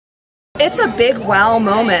It's a big wow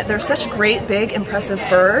moment. They're such great, big, impressive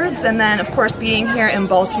birds, and then of course being here in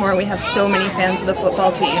Baltimore, we have so many fans of the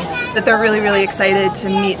football team that they're really, really excited to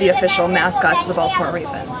meet the official mascots of the Baltimore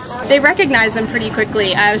Ravens. They recognize them pretty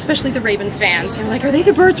quickly, especially the Ravens fans. They're like, are they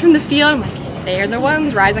the birds from the field? I'm like, they are the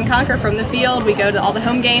ones, rise and conquer from the field. We go to all the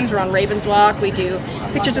home games, we're on Ravens Walk, we do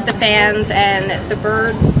pictures with the fans, and the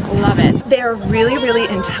birds love it. They're really, really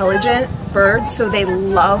intelligent birds, so they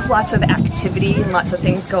love lots of activity and lots of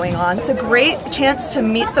things going on. It's a great chance to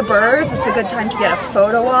meet the birds. It's a good time to get a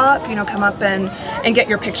photo op, you know, come up and get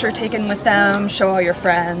your picture taken with them, show all your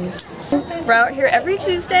friends. We're out here every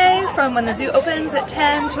Tuesday from when the zoo opens at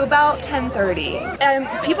 10 to about 10:30, and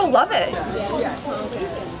people love it.